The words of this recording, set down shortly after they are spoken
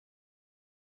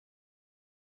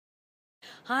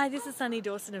Hi, this is Sunny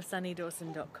Dawson of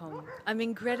sunnydawson.com. I'm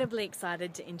incredibly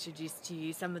excited to introduce to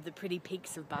you some of the pretty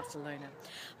peaks of Barcelona.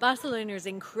 Barcelona is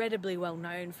incredibly well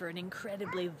known for an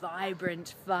incredibly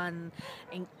vibrant, fun,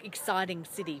 and exciting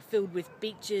city filled with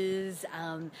beaches,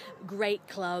 great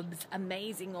clubs,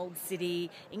 amazing old city,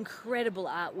 incredible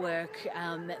artwork,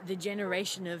 the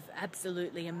generation of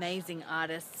absolutely amazing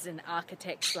artists and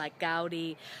architects like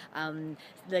Gaudi,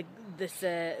 the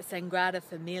Sagrada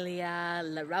Familia,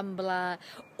 La Rambla,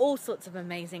 all sorts of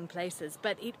amazing places.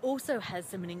 But it also has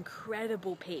some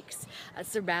incredible peaks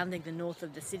surrounding the north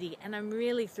of the city, and I'm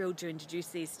really thrilled to introduce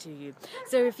these to you.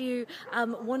 So if you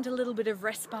want a little bit of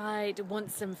respite,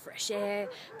 want some fresh air,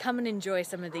 come and enjoy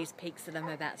some of these peaks that I'm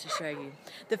about to show you.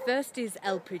 The first is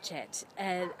El Puigdet.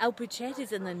 El Puigdet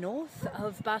is in the north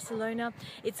of Barcelona.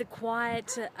 It's a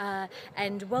quiet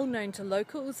and well known to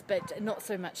locals, but not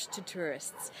so much to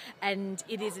tourists. And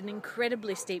it is an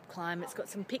incredibly steep climb. It's got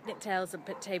some picnic tables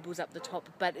up the top,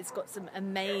 but it's got some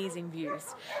amazing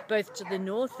views, both to the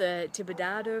north,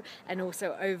 Tibidabo, and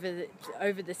also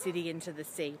over the city into the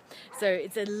sea. So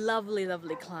it's a lovely,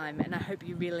 lovely climb, and I hope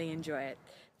you really enjoy it.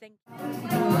 Thank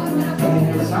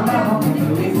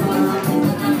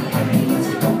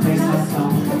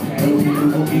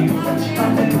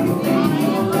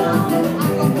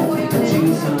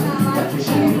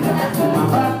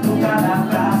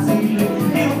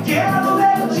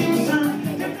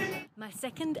My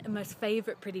second and most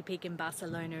favourite pretty peak in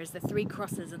Barcelona is the Three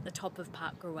Crosses at the top of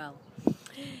Park Güell.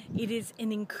 It is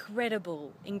an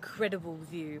incredible, incredible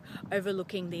view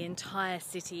overlooking the entire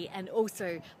city and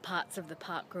also parts of the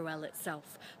Park Güell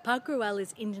itself. Park Güell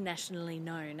is internationally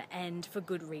known, and for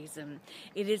good reason.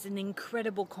 It is an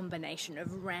incredible combination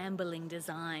of rambling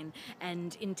design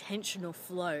and intentional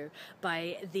flow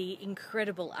by the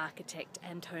incredible architect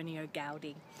Antonio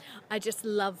Gaudi. I just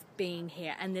love being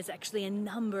here, and there's actually a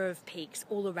number of peaks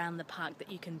all around the park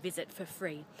that you can visit for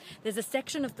free. There's a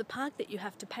section of the park that you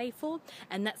have to pay for,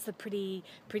 and that's the pretty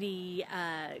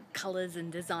colours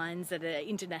and designs that are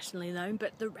internationally known,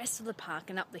 but the rest of the park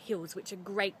and up the hills, which are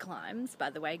great climbs, by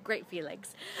the way, great for your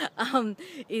legs,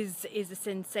 is a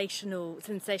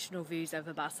sensational views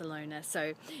over Barcelona.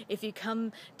 So if you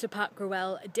come to Park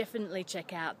Güell, definitely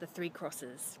check out the Three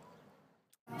Crosses.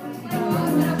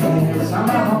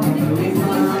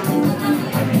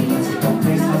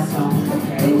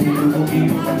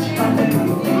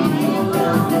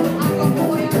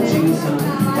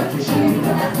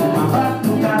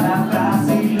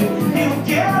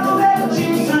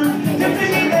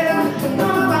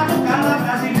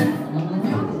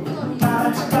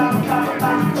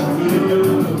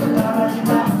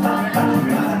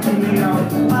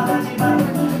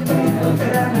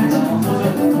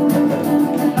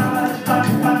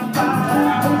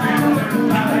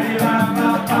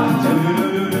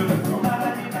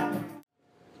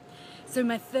 So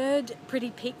my third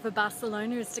pretty peak for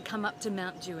Barcelona is to come up to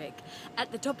Mount Juic.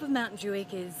 At the top of Mount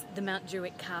Juic is the Mount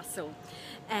Juic Castle,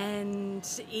 and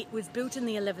it was built in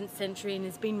the 11th century and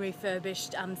has been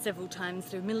refurbished several times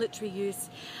through military use.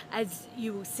 As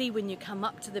you will see when you come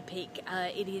up to the peak,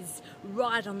 it is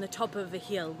right on the top of a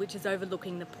hill which is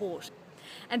overlooking the port.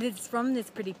 And it's from this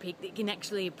pretty peak that you can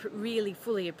actually really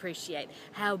fully appreciate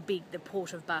how big the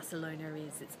port of Barcelona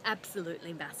is. It's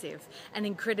absolutely massive and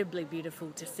incredibly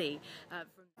beautiful to see.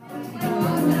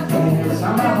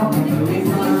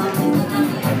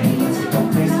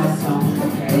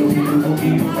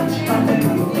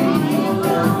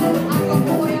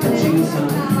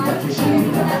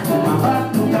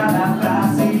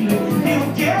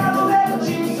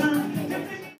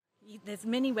 There's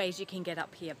many ways you can get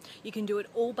up here. You can do it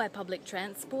all by public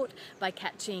transport, by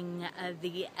catching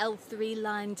the L3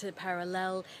 line to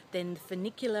Parallel, then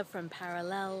funicular from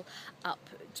Parallel up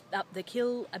the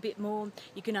hill a bit more.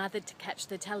 You can either catch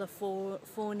the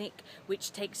Telefonic,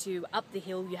 which takes you up the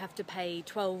hill. You have to pay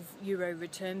 €12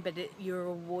 return, but you're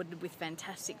rewarded with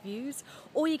fantastic views.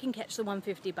 Or you can catch the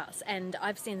 150 bus, and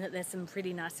I've seen that there's some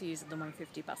pretty nice views of the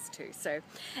 150 bus too.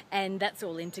 And that's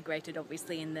all integrated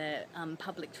obviously in the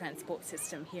public transport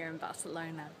system here in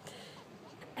Barcelona.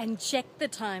 And check the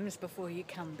times before you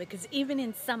come, because even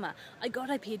in summer, I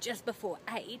got up here just before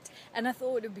 8 and I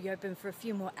thought it would be open for a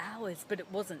few more hours, but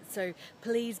it wasn't. So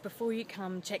please, before you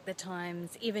come, check the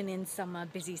times, even in summer,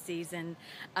 busy season,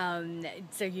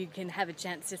 so you can have a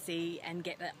chance to see and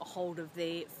get a hold of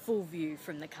the full view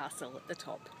from the castle at the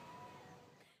top.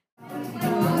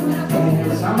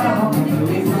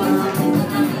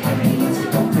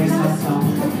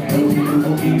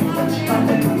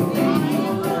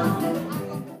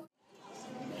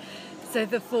 So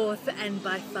the fourth, and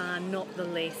by far not the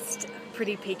least,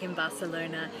 pretty peak in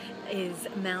Barcelona is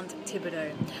Mount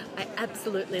Thibodeau. I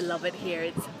absolutely love it here.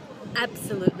 It's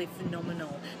absolutely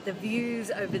phenomenal. The views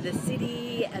over the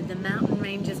city and the mountain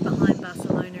ranges behind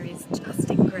Barcelona is just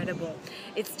incredible.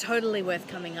 It's totally worth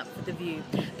coming up for the view.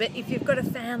 But if you've got a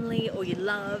family or you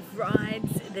love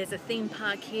rides, there's a theme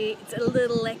park here. It's a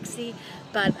little lexy,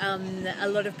 but a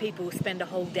lot of people spend a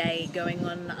whole day going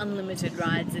on unlimited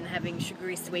rides and having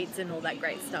sugary sweets and all that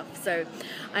great stuff. So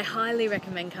I highly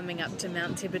recommend coming up to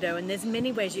Mount Thibodeau, and there's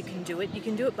many ways you can do it. You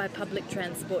can do it by public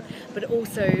transport, but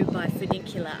also by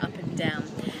funicular up and down.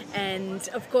 And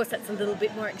of course that's a little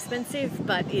bit more expensive,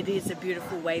 but it is a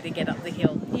beautiful way to get up the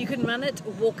hill. You can run it,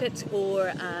 walk it,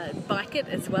 or bike it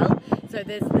as well. So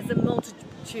there's a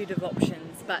multitude of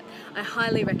options, but I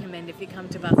highly recommend, if you come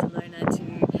to Barcelona,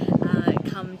 to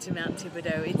come to Mount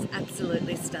Thibodeau. It's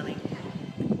absolutely stunning.